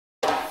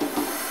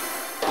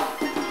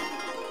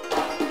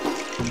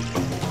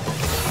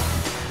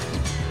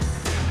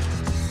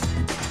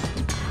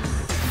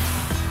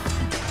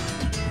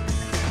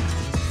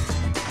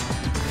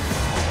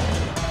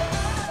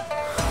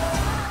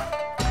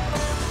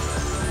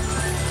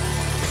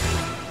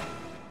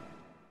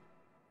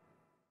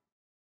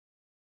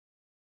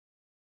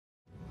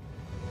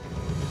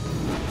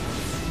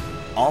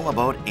all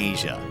about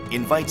Asia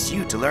invites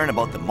you to learn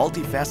about the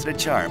multifaceted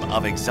charm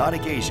of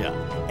exotic Asia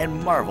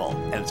and marvel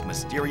at its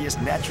mysterious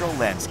natural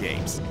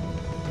landscapes.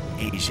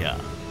 Asia,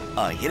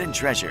 a hidden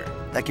treasure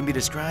that can be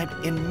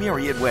described in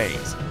myriad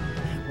ways.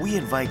 We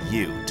invite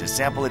you to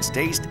sample its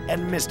taste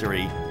and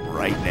mystery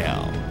right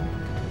now.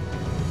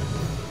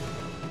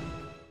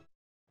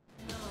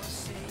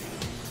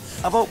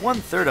 About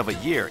 1/3 of a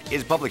year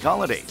is public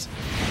holidays.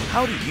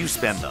 How do you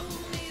spend them?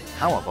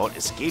 How about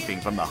escaping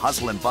from the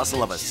hustle and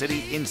bustle of a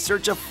city in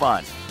search of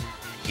fun?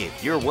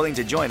 If you're willing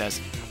to join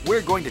us,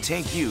 we're going to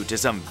take you to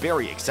some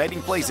very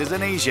exciting places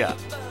in Asia.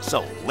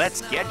 So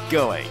let's get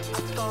going.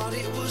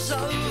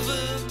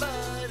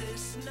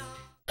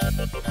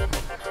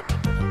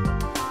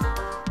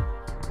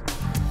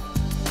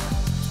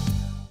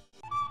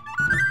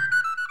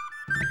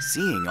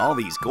 Seeing all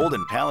these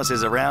golden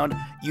palaces around,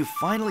 you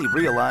finally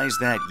realize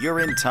that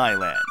you're in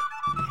Thailand.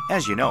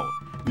 As you know,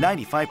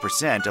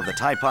 95% of the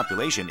Thai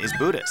population is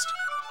Buddhist.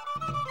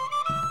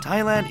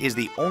 Thailand is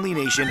the only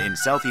nation in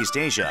Southeast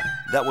Asia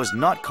that was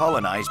not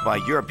colonized by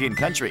European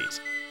countries.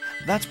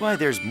 That's why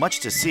there's much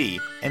to see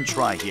and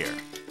try here.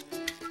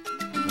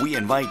 We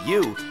invite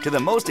you to the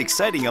most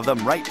exciting of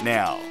them right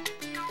now.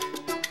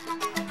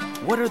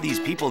 What are these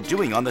people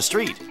doing on the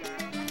street?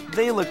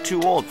 They look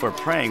too old for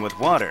praying with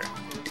water.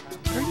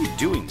 What are you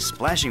doing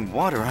splashing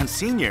water on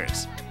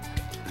seniors?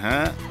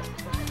 Huh?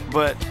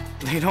 But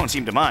they don't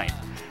seem to mind.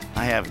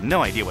 I have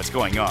no idea what's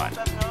going on.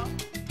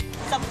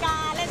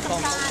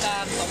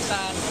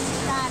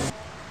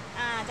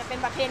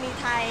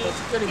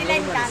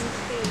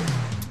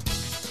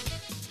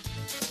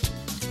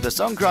 The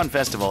Songkran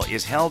Festival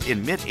is held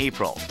in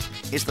mid-April.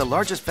 It's the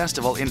largest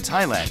festival in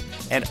Thailand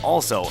and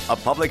also a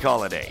public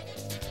holiday.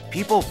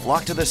 People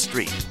flock to the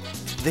street.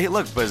 They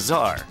look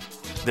bizarre.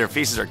 Their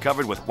faces are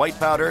covered with white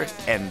powder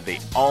and they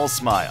all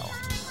smile.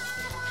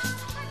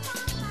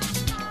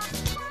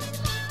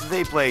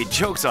 They play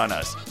jokes on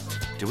us.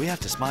 Do we have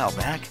to smile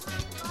back?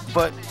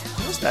 But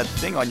what's that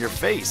thing on your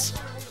face?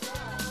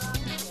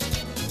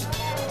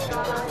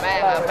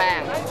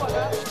 Bang.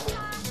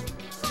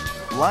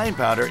 Lion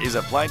powder is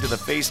applied to the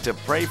face to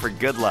pray for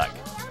good luck.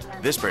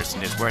 This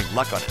person is wearing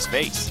luck on his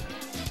face.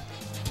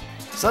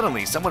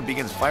 Suddenly, someone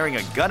begins firing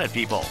a gun at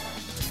people.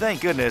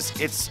 Thank goodness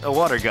it's a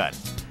water gun.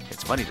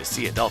 It's funny to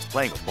see adults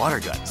playing with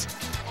water guns.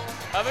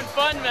 Having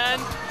fun, man.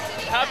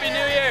 Happy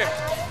New Year.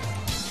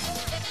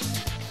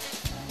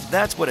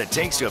 That's what it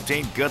takes to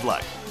obtain good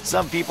luck.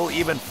 Some people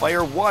even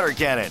fire water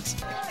cannons.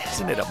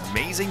 Isn't it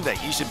amazing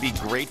that you should be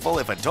grateful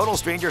if a total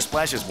stranger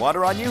splashes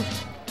water on you?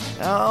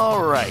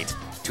 All right.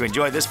 To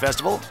enjoy this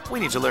festival, we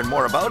need to learn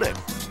more about it.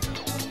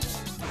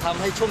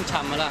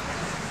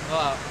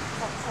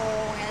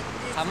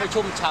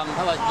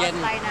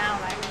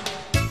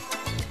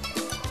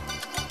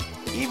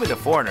 Even to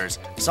foreigners,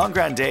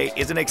 Songkran Day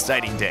is an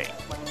exciting day.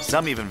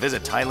 Some even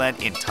visit Thailand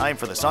in time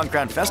for the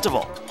Songkran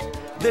Festival.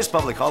 This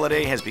public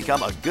holiday has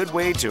become a good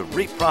way to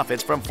reap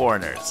profits from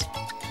foreigners.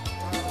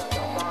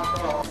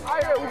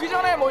 오기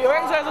전에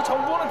여행사에서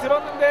정보는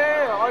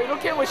들었는데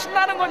이렇게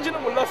신나는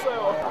건지는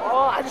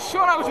몰랐어요. 아주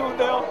시원하고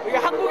좋은데요. 이게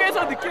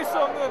한국에서 느낄 수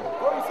없는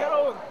거의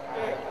새로운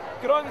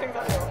그런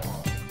생각이에요.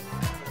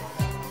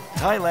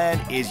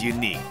 Thailand is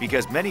unique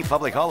because many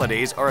public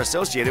holidays are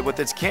associated with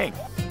its king.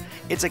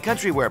 It's a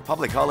country where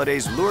public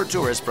holidays lure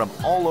tourists from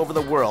all over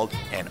the world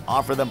and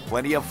offer them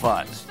plenty of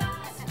fun.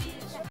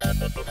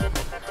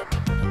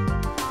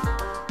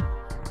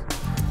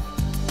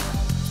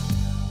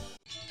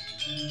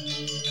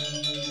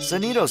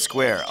 Sonido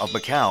Square of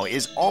Macao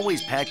is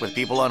always packed with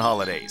people on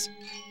holidays.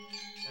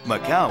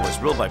 Macao was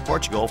ruled by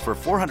Portugal for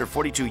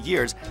 442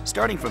 years,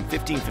 starting from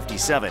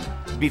 1557,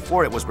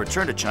 before it was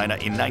returned to China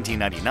in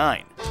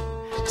 1999.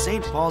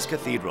 St. Paul's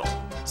Cathedral,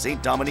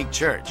 St. Dominic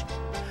Church,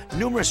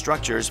 numerous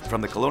structures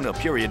from the colonial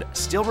period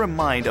still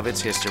remind of its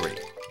history.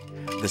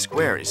 The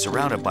square is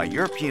surrounded by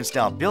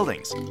European-style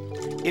buildings.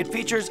 It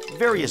features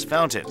various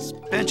fountains,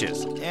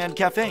 benches, and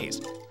cafes.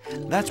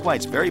 That's why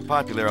it's very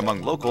popular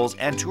among locals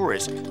and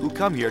tourists who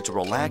come here to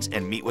relax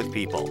and meet with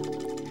people.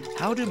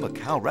 How do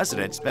Macau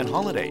residents spend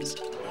holidays?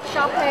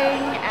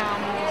 Shopping,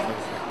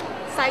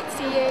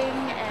 sightseeing,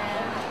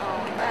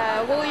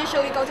 and we'll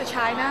usually go to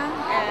China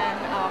and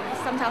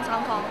sometimes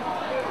Hong Kong.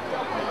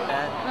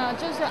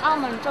 就是澳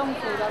门政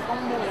府的公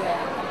务员，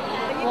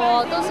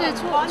我都是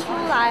出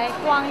来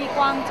逛一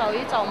逛、走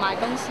一走、买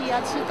东西啊、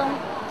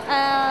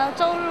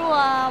周日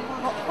啊，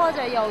或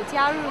者有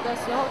假日的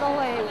时候都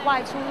会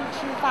外出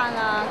吃饭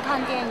啊、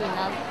看电影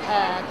啊、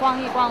逛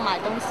一逛、买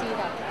东西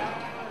的。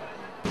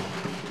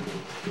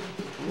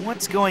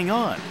What's going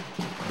on?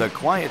 The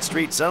quiet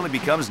street suddenly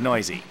becomes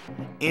noisy.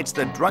 It's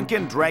the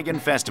Drunken Dragon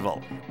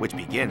Festival, which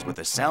begins with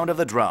the sound of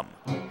the drum.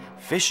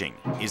 Fishing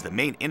is the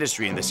main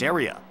industry in this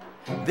area.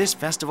 This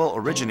festival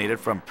originated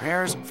from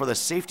prayers for the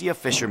safety of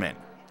fishermen.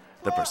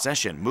 The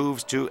procession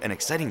moves to an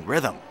exciting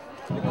rhythm.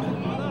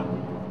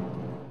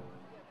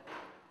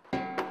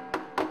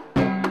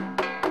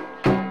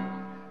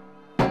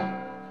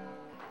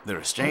 The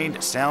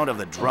restrained sound of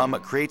the drum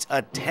creates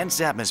a tense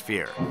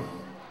atmosphere.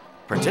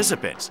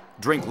 Participants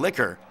drink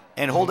liquor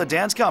and hold a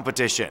dance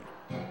competition.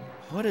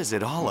 What is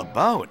it all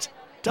about?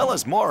 Tell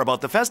us more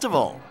about the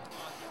festival.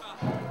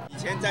 以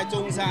前在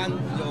中山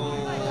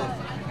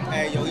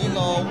有一个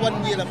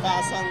瘟疫的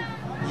发生，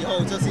以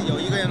后就是有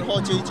一个人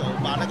喝醉酒，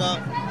把那个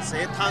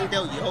蛇烫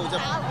掉以后，就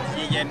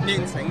演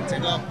变成这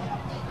个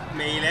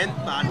每年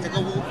把这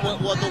个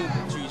活动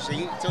举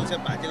行，就是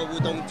把这个活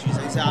动举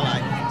行下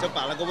来，就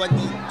把那个瘟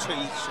疫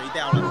除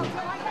掉了，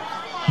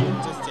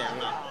就是这样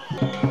了。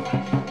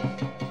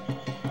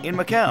 In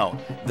Macau,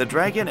 the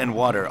dragon and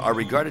water are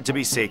regarded to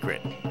be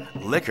sacred.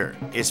 Liquor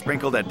is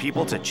sprinkled at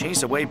people to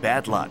chase away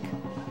bad luck.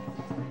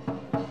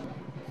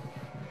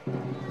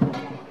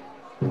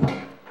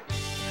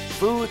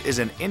 Food is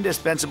an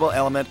indispensable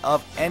element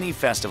of any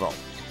festival.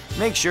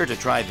 Make sure to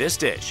try this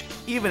dish,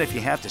 even if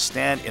you have to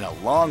stand in a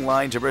long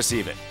line to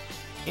receive it.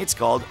 It's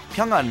called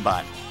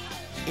Pyeonganban.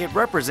 It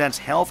represents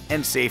health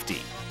and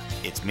safety.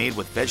 It's made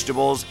with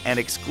vegetables and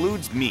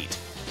excludes meat,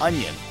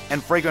 onion,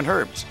 and fragrant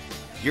herbs.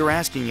 You're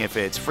asking if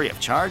it's free of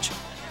charge?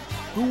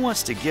 Who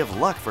wants to give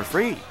luck for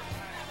free?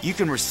 You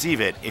can receive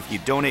it if you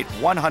donate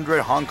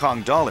 100 Hong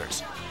Kong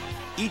dollars.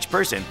 Each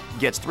person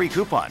gets 3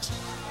 coupons.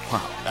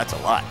 Wow, that's a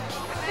lot.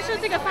 就是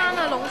这个发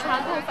呢，龙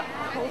船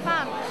投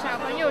放小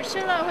朋友吃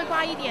了会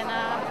乖一点呢，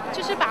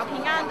就是保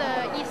平安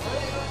的意思。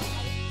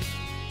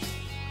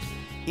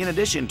 In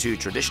addition to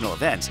traditional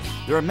events,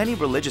 there are many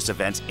religious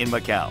events in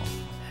Macau.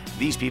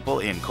 These people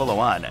in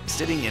Koloan,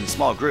 sitting in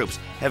small groups,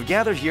 have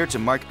gathered here to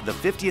mark the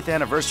 50th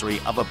anniversary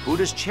of a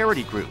Buddhist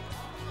charity group.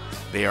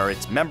 They are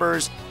its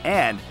members,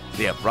 and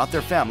they have brought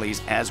their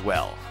families as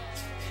well.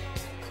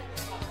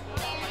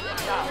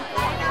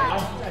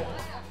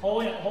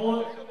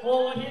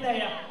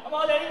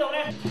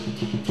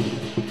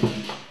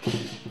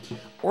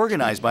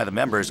 Organized by the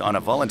members on a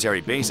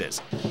voluntary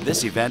basis,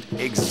 this event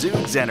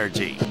exudes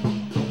energy.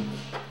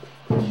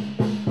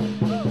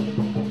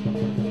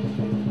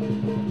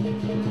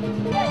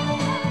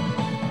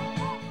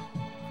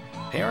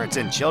 Parents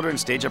and children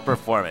stage a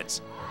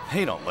performance.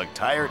 They don't look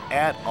tired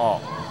at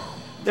all.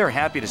 They're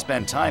happy to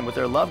spend time with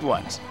their loved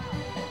ones.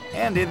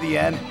 And in the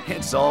end,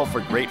 it's all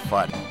for great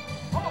fun.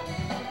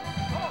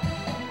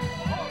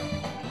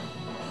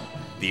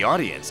 The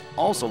audience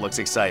also looks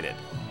excited.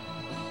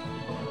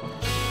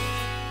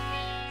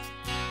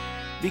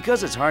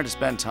 Because it's hard to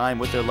spend time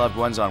with their loved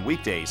ones on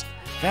weekdays,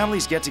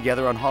 families get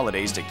together on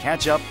holidays to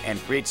catch up and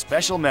create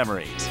special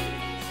memories.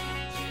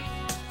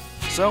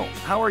 So,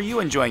 how are you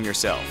enjoying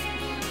yourself?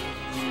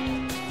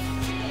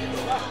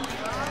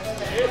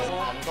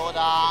 很多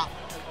的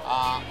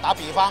打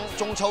比方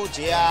中秋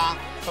节啊，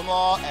什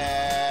么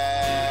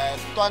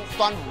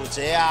端午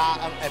节啊，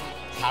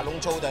爬龙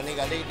舟的那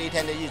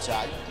天的日子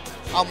啊，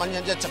澳门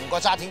人就整个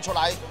家庭出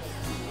来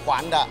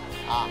玩的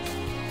啊。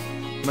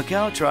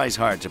 Macau tries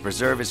hard to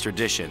preserve its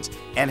traditions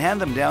and hand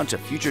them down to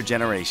future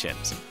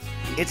generations.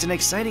 It's an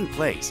exciting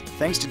place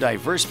thanks to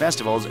diverse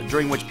festivals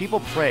during which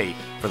people pray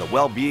for the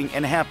well-being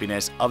and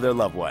happiness of their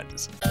loved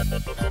ones.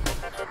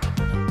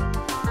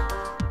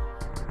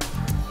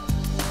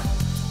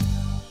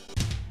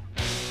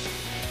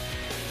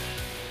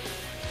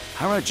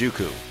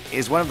 Harajuku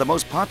is one of the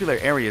most popular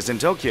areas in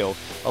Tokyo,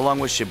 along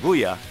with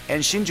Shibuya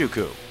and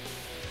Shinjuku.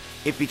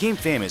 It became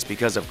famous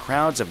because of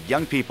crowds of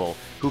young people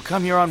who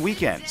come here on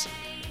weekends.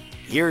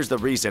 Here's the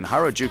reason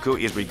Harajuku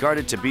is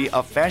regarded to be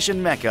a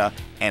fashion mecca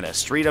and a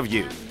street of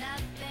youth.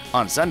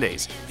 On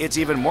Sundays, it's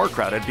even more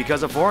crowded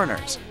because of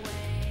foreigners.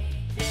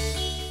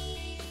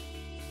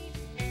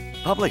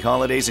 Public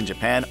holidays in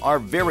Japan are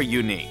very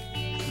unique.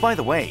 By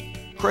the way,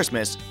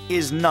 Christmas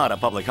is not a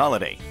public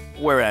holiday,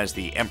 whereas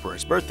the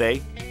Emperor's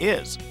birthday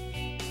is.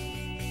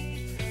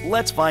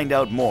 Let's find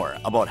out more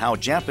about how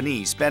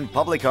Japanese spend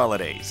public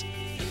holidays.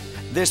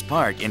 This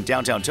park in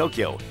downtown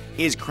Tokyo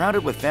is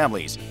crowded with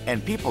families,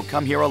 and people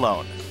come here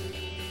alone.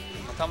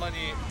 たまに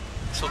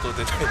外出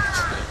たいですね。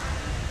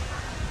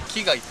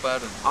木がいっぱいあ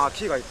るんで。あ、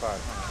木がいっぱいある。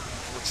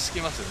落ち着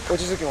きますよね。落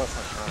ち着きます。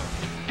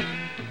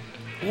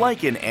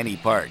Like in any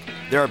park,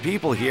 there are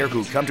people here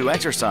who come to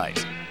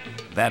exercise.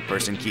 That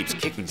person keeps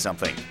kicking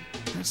something.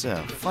 That's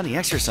a funny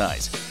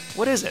exercise.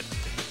 What is it?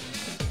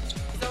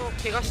 膝を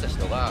怪我した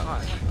人が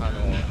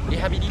リ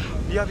ハビリ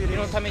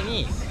のため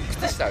に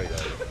靴下を入れる。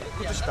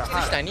靴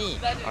下に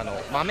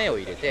豆を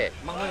入れて、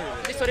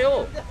でそれ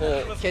をこ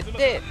う蹴っ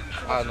て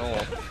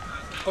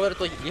こうやる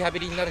とリハビ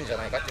リになるんじゃ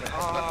ないかっていうの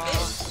が始まって、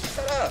そし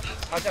た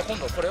らじゃあ今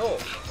度これを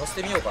乗せ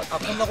てみようか、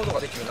こんなことが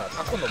できるな、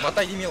今度ま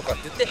たいでみようかっ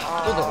て言ってど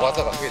んどん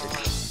技が増えてくる。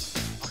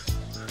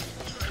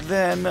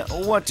 Then,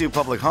 what do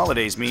public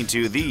holidays mean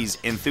to these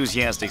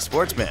enthusiastic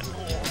sportsmen?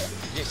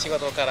 仕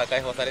事から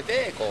解放され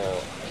てこ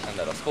うなん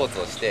だろうスポーツ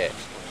をして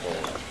こ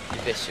うリ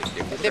フレッシュって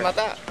いうでま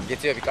た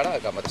月曜日から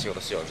頑張って仕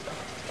事しようみたい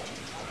な。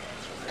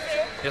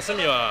 休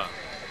みは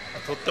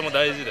とっても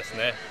大事です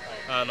ね。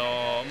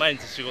毎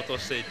日仕事を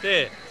してい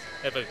て、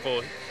やっぱり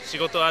こう仕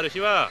事ある日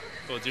は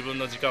こう自分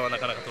の時間はな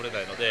かなか取れ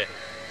ないので、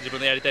自分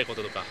のやりたいこ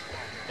ととか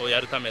をや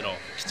るための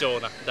貴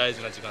重な大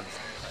事な時間です。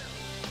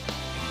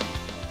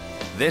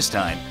 This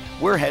time,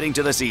 we're heading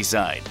to the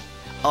seaside.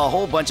 A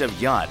whole bunch of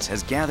yachts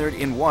has gathered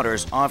in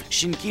waters off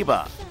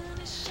Shinkiba.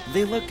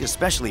 They look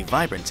especially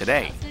vibrant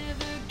today.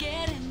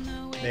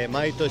 で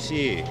毎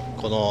年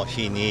この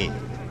日に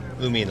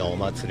海のお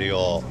祭り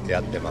を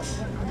やってま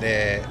す。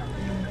で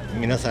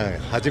皆さん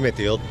初め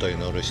てヨットに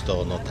乗る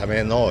人のた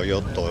めの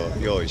ヨットを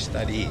用意し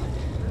たり、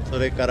そ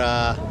れか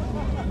ら、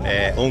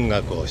音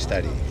楽をし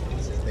たり、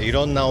い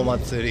ろんなお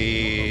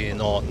祭り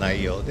の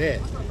内容で、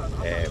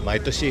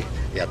毎年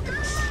やって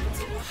ます。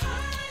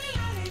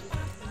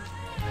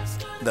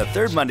The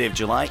third Monday of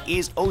July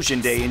is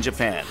Ocean Day in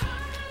Japan.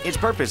 Its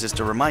purpose is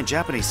to remind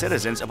Japanese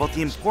citizens about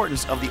the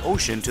importance of the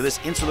ocean to this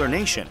insular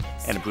nation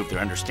and improve their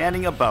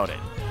understanding about it.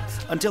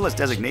 Until its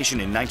designation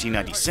in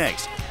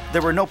 1996,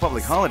 there were no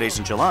public holidays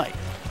in July.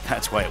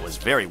 That's why it was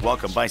very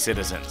welcomed by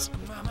citizens.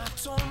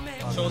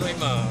 ちょうど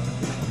今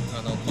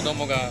子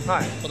供が、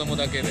子供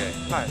だけで、イ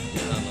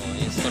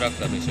ンストラク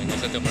ターと一緒に乗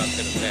せてもらって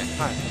るんで、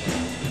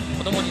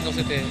子供に乗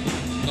せて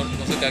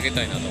あげ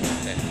たいなと思って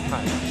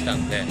来た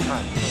んで、ちょう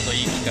ど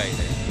いい機会で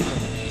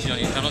一緒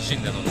に楽し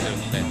んで乗ってる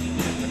ので。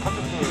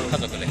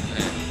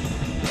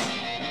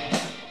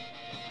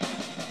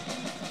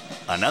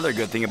Another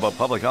good thing about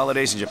public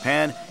holidays in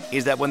Japan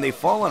is that when they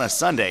fall on a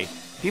Sunday,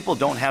 people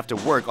don't have to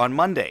work on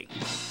Monday.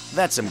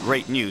 That's some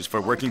great news for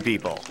working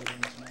people.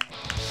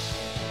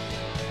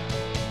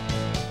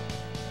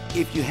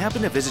 If you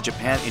happen to visit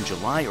Japan in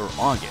July or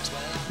August,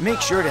 make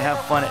sure to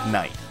have fun at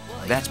night.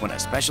 That's when a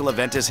special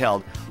event is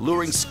held,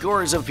 luring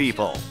scores of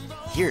people.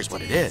 Here's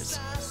what it is.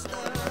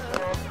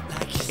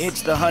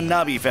 It's the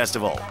Hanabi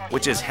Festival,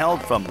 which is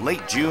held from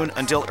late June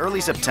until early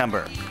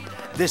September.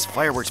 This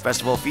fireworks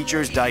festival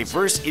features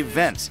diverse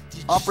events,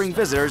 offering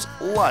visitors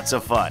lots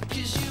of fun.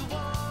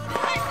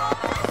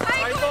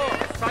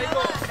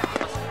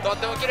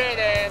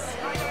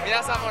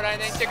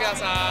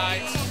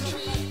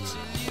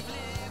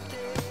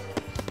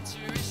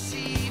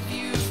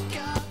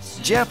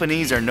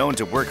 Japanese are known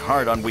to work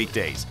hard on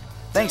weekdays.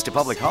 Thanks to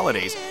public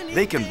holidays,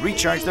 they can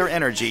recharge their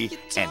energy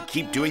and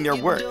keep doing their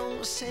work.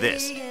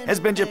 This has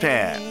been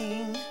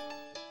Japan.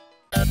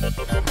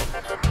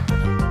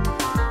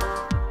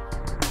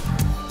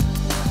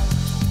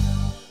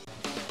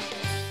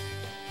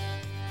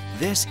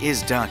 This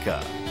is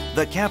Dhaka,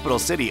 the capital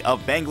city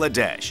of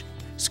Bangladesh.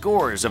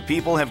 Scores of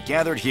people have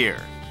gathered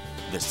here.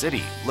 The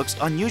city looks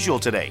unusual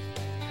today.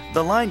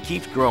 The line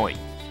keeps growing.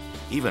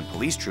 Even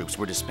police troops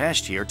were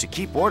dispatched here to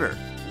keep order.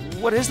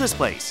 What is this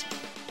place?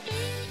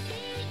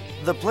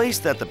 The place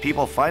that the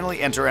people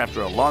finally enter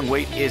after a long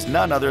wait is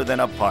none other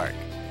than a park.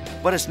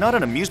 But it's not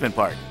an amusement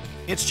park.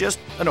 It's just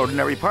an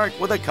ordinary park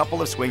with a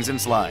couple of swings and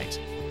slides.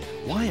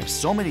 Why have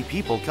so many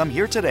people come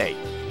here today?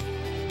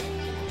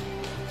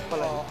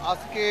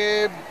 আজকে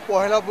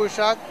পহেলা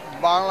বৈশাখ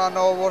বাংলা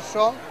নববর্ষ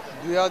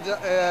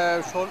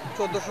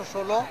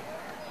 1416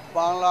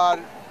 বাংলার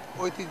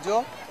ঐতিহ্য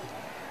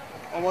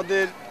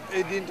আমাদের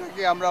এই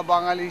দিনটাকে আমরা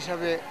বাঙালি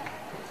হিসাবে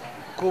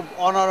খুব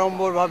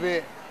অনাড়ম্বরভাবে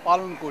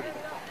পালন করি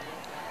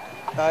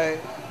তাই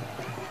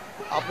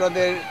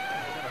আপনাদের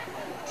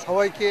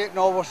সবাইকে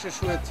নববর্ষের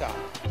শুভেচ্ছা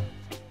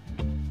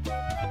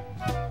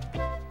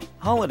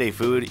Holiday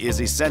food is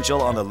essential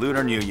on the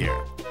Lunar New Year.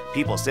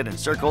 People sit in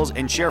circles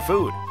and share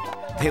food.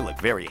 They look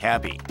very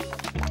happy.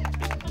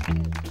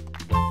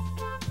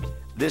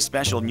 This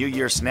special New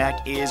Year snack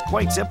is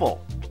quite simple.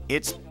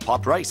 It's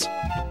popped rice.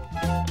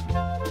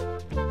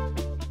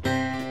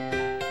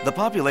 The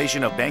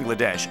population of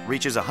Bangladesh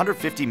reaches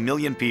 150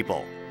 million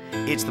people.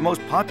 It's the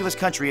most populous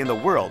country in the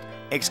world,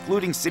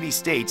 excluding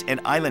city-states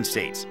and island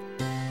states.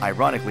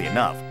 Ironically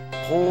enough,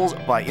 polls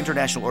by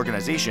international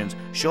organizations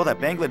show that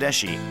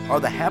Bangladeshi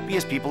are the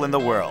happiest people in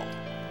the world.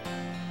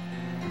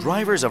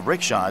 Drivers of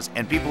rickshaws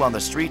and people on the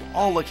street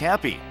all look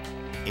happy.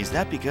 Is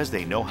that because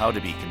they know how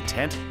to be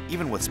content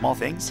even with small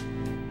things?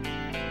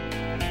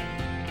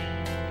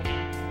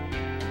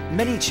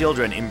 Many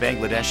children in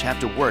Bangladesh have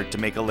to work to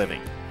make a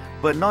living,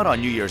 but not on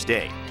New Year's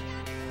Day.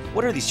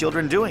 What are these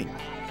children doing?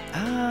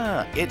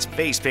 Ah, it's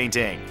face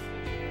painting.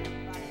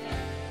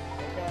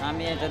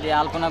 আমি এটা দিয়ে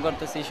আলপনা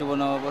করতেছি শুভ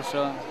নববর্ষ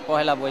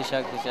পহেলা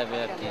বৈশাখ হিসাবে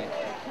আর কি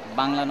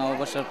বাংলা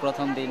নববর্ষের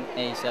প্রথম দিন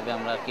এই হিসাবে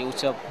আমরা কি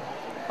উৎসব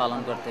পালন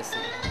করতেছি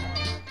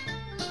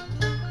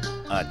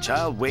A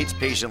child waits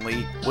patiently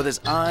with his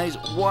eyes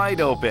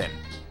wide open.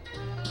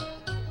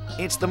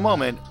 It's the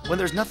moment when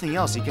there's nothing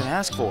else he can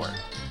ask for.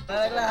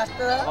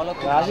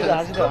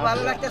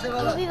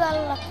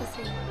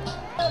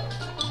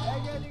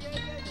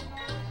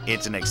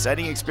 It's an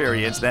exciting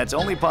experience that's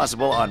only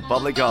possible on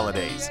public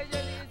holidays.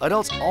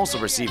 Adults also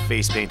receive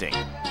face painting.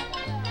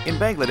 In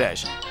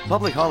Bangladesh,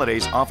 public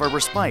holidays offer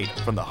respite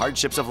from the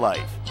hardships of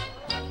life.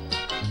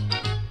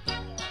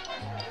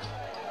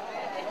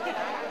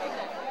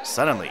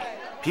 Suddenly,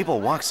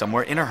 people walk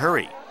somewhere in a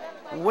hurry.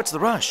 What's the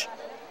rush?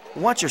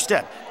 Watch your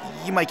step.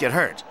 You might get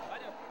hurt.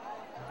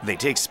 They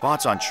take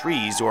spots on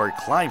trees or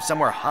climb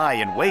somewhere high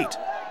and wait.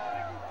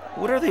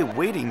 What are they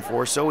waiting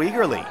for so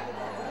eagerly?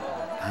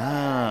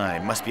 Ah,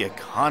 it must be a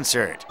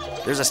concert.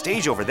 There's a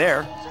stage over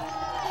there.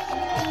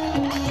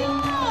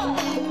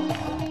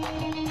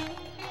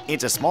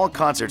 It's a small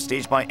concert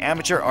staged by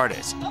amateur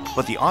artists,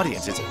 but the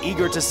audience is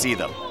eager to see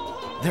them.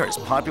 They're as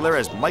popular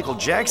as Michael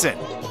Jackson.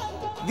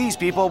 These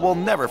people will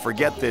never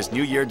forget this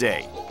New Year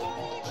Day.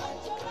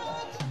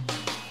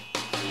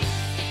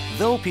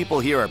 Though people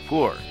here are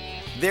poor,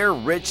 they're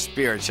rich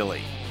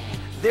spiritually.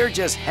 They're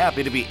just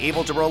happy to be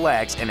able to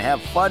relax and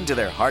have fun to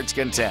their heart's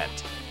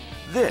content.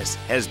 This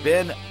has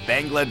been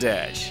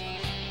Bangladesh.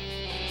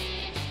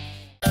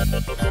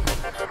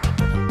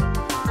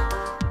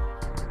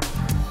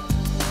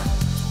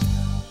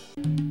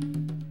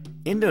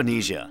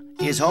 Indonesia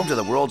is home to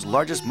the world's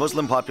largest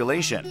Muslim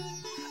population.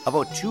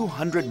 About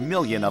 200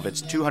 million of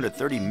its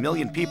 230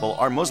 million people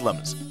are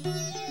Muslims.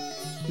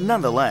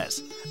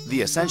 Nonetheless,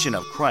 the Ascension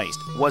of Christ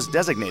was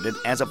designated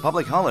as a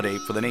public holiday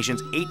for the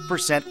nation's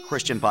 8%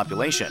 Christian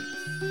population.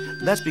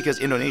 That's because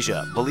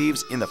Indonesia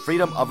believes in the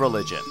freedom of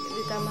religion.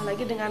 Ditambah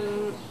lagi dengan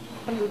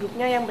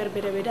penduduknya yang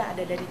berbeda-beda,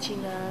 ada dari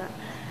Cina.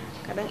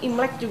 Kadang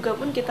Imlek juga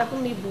pun kita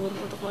pun libur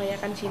untuk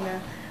merayakan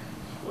Cina.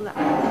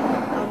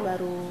 Tahun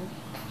baru,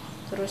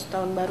 terus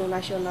tahun baru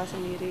nasional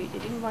sendiri.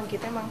 Jadi memang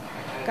kita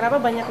kenapa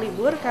banyak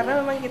libur? Karena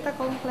memang kita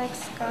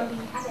kompleks sekali.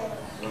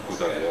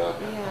 Budaya.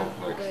 Iya,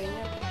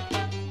 budayanya.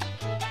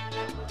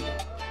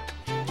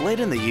 Late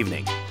in the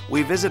evening,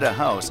 we visit a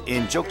house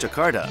in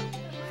Yogyakarta.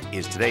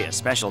 Is today a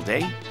special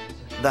day?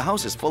 The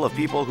house is full of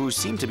people who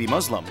seem to be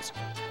Muslims.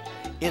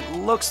 It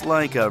looks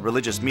like a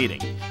religious meeting.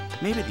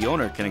 Maybe the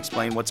owner can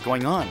explain what's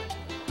going on.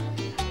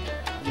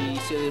 We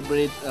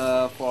celebrate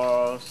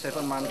for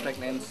 7 months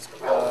pregnancy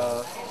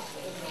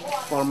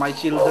for my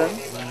children.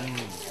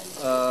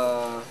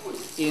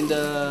 In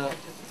the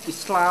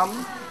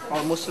Islam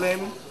or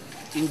Muslim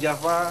in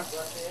Java,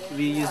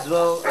 we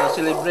usually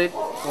celebrate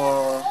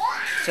for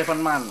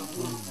 7 months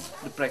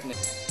the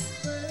pregnancy.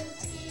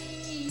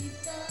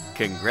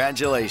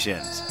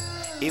 Congratulations!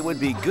 It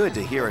would be good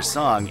to hear a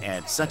song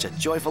at such a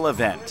joyful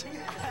event.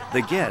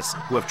 The guests,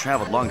 who have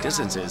traveled long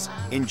distances,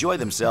 enjoy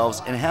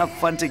themselves and have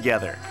fun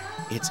together.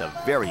 It's a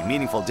very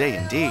meaningful day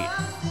indeed.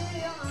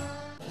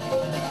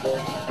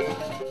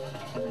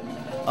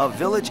 A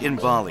village in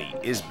Bali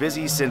is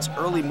busy since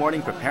early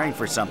morning preparing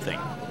for something.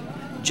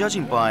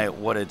 Judging by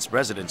what its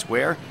residents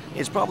wear,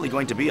 it's probably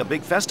going to be a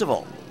big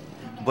festival.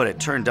 But it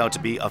turned out to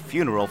be a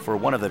funeral for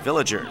one of the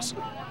villagers.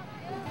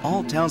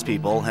 All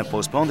townspeople have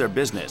postponed their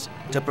business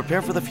to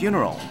prepare for the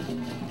funeral.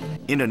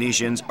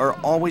 Indonesians are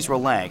always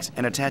relaxed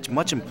and attach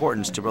much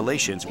importance to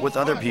relations with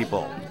other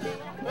people.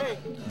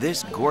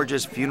 This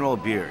gorgeous funeral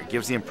beer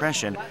gives the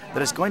impression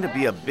that it's going to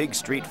be a big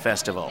street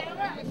festival.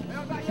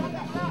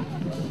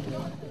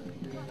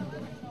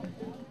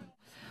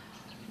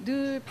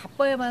 늘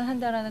바빠야만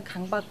한다라는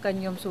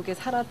강박관념 속에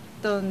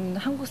살았던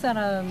한국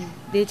사람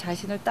내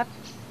자신을 딱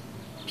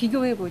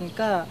비교해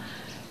보니까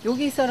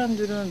여기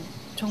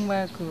사람들은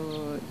정말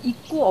그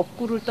있고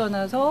없고를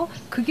떠나서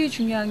그게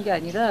중요한 게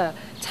아니라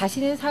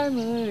자신의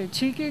삶을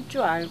즐길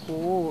줄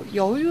알고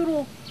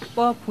여유로워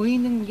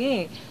보이는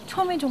게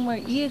처음엔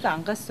정말 이해가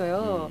안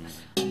갔어요.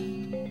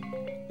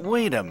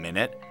 Wait a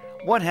minute.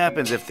 What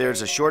happens if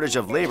there's a shortage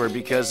of labor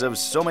because of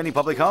so many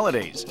public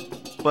holidays?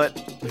 But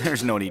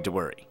there's no need to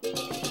worry.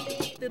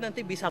 Itu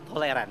nanti bisa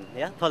toleran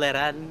ya,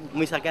 toleran.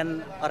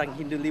 Misalkan orang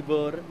Hindu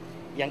libur,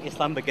 yang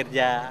Islam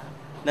bekerja.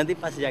 Nanti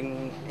pas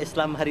yang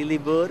Islam hari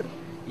libur,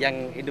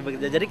 yang Hindu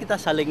bekerja. Jadi kita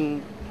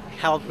saling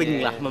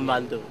helping lah,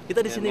 membantu.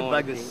 Kita di sini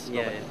bagus.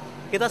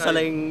 Kita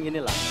saling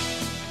inilah.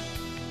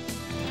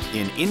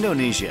 In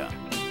Indonesia,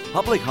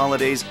 public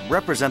holidays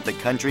represent the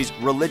country's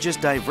religious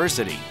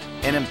diversity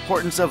and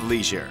importance of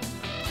leisure.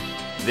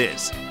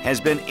 This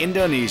has been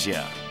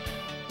Indonesia.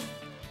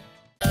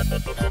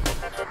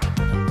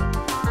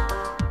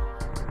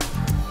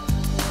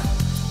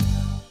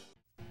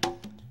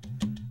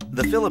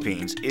 The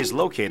Philippines is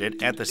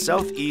located at the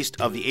southeast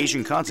of the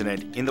Asian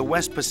continent in the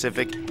West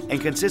Pacific and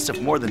consists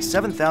of more than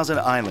 7,000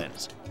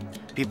 islands.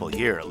 People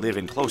here live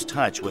in close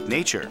touch with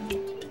nature.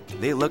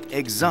 They look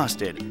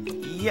exhausted,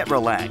 yet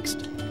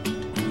relaxed.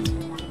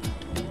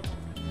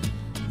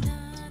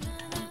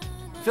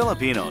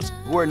 Filipinos,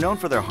 who are known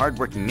for their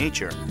hardworking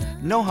nature,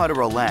 know how to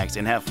relax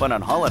and have fun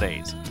on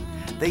holidays.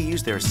 They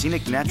use their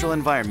scenic natural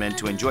environment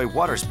to enjoy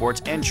water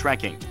sports and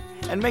trekking,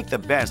 and make the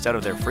best out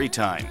of their free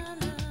time.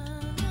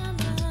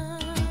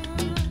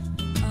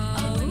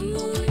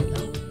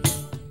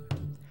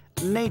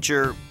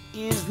 Nature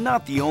is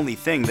not the only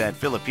thing that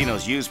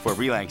Filipinos use for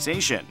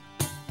relaxation.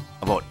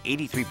 About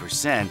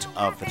 83%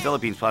 of the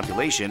Philippines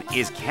population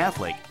is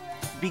Catholic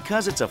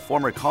because it's a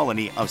former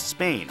colony of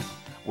Spain,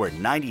 where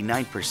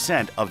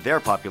 99% of their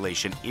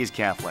population is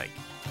Catholic.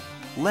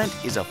 Lent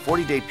is a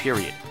 40-day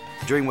period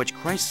during which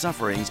Christ's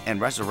sufferings and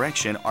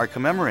resurrection are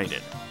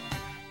commemorated.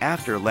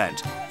 After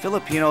Lent,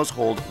 Filipinos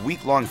hold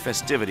week-long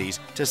festivities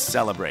to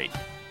celebrate.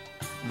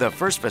 The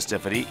first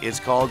festivity is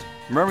called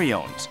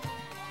Moriones.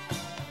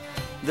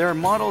 There are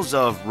models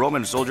of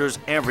Roman soldiers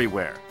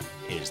everywhere.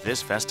 Is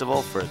this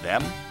festival for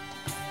them?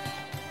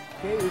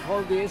 Okay, we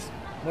call this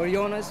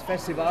Moriones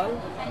Festival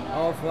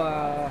of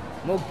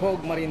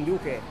Mogpog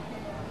Marinduque.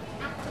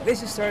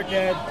 This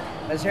started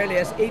as early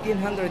as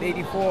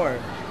 1884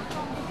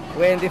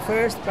 when the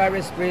first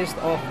parish priest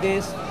of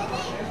this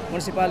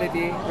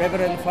municipality,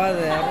 Reverend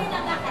Father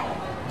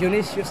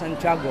Dionisio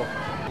Santiago.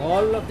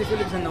 All of the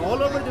Philippines and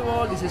all over the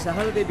world, this is a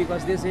holiday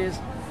because this is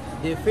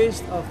the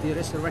feast of the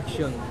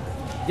resurrection.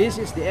 This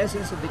is the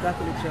essence of the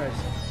Catholic Church.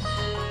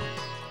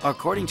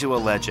 According to a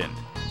legend,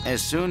 as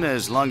soon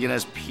as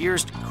Longinus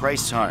pierced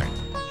Christ's heart,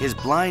 his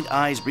blind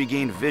eyes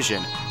regained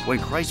vision when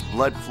Christ's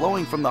blood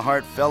flowing from the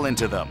heart fell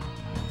into them.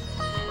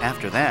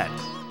 After that,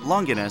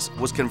 Longinus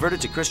was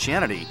converted to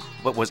Christianity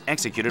but was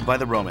executed by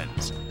the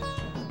Romans.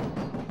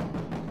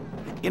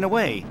 In a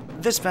way,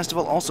 this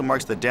festival also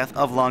marks the death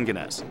of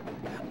Longinus.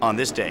 On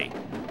this day,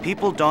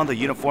 people don the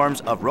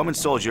uniforms of Roman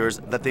soldiers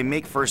that they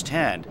make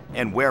firsthand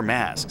and wear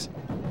masks.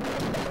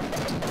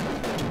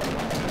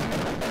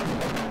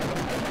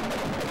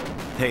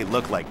 They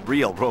look like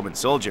real Roman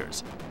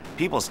soldiers.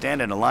 People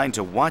stand in a line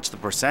to watch the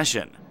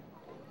procession.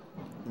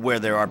 Where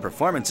there are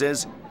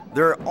performances,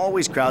 there are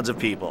always crowds of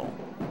people.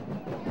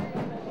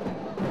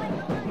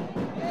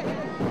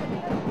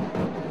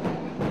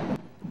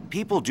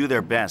 People do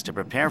their best to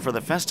prepare for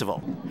the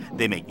festival.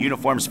 They make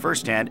uniforms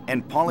firsthand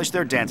and polish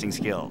their dancing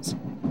skills.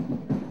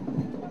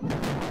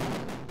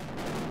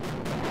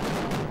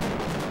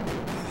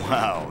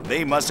 Wow,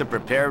 they must have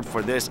prepared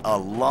for this a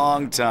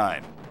long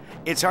time.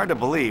 It's hard to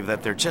believe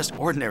that they're just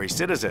ordinary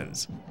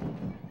citizens.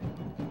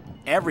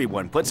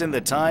 Everyone puts in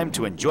the time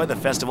to enjoy the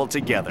festival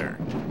together.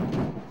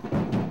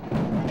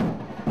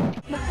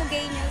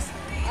 Mugpugeños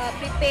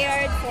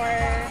prepared for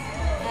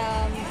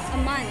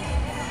a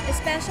month,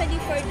 especially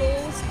for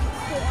those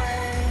who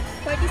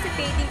are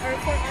participating or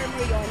for our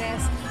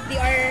Moriones. They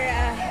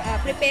are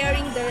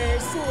preparing their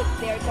suit,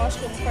 their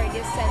costume for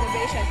this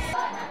celebration.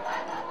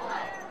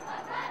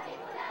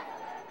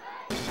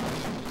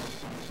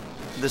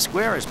 The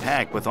square is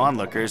packed with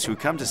onlookers who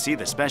come to see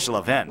the special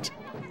event.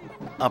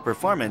 A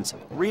performance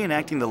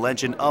reenacting the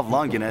legend of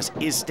Longinus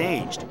is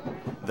staged.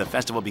 The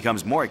festival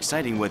becomes more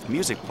exciting with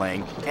music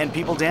playing and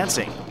people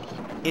dancing.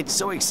 It's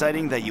so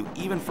exciting that you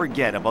even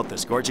forget about the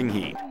scorching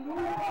heat.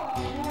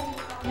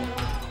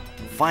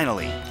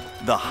 Finally,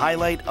 the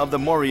highlight of the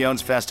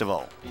Moriones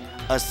Festival,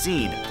 a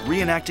scene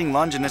reenacting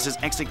Longinus'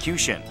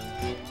 execution.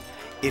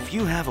 If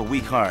you have a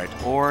weak heart,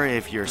 or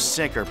if you're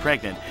sick or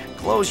pregnant,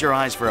 close your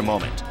eyes for a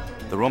moment.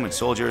 The Roman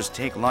soldiers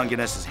take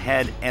Longinus'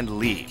 head and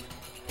leave.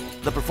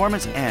 The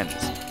performance ends,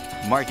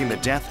 marking the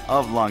death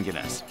of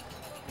Longinus.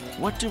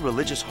 What do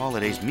religious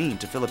holidays mean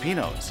to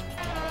Filipinos?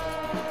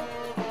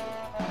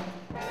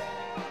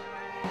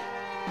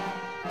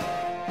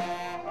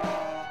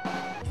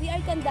 We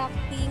are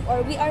conducting,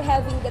 or we are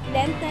having the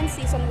Lenten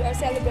season. We are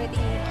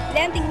celebrating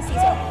Lenten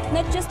season,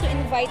 not just to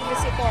invite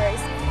visitors,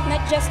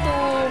 not just to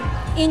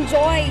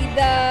enjoy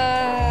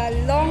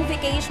the long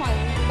vacation,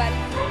 but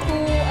to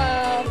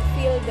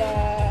feel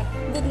the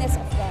goodness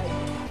of God.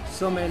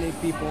 So many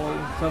people,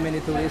 so many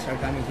tourists are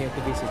coming here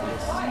to visit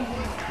this.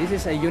 This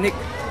is a unique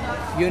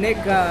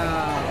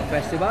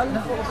festival,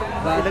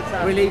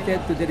 but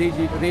related to the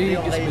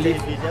religious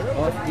belief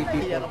of the people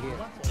here.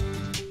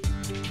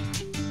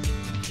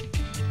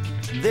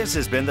 This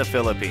has been the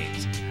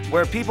Philippines,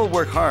 where people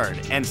work hard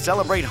and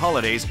celebrate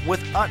holidays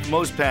with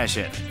utmost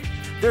passion.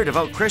 They're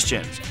devout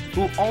Christians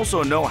who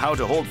also know how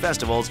to hold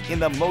festivals in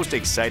the most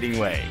exciting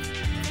way.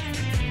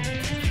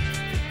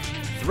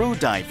 Through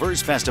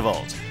diverse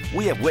festivals,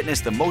 we have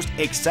witnessed the most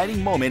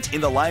exciting moments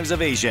in the lives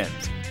of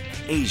Asians.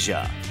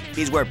 Asia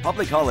is where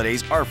public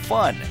holidays are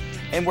fun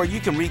and where you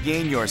can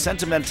regain your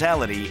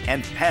sentimentality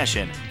and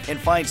passion and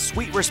find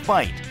sweet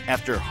respite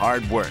after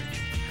hard work.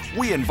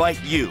 We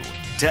invite you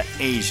to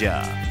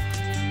Asia.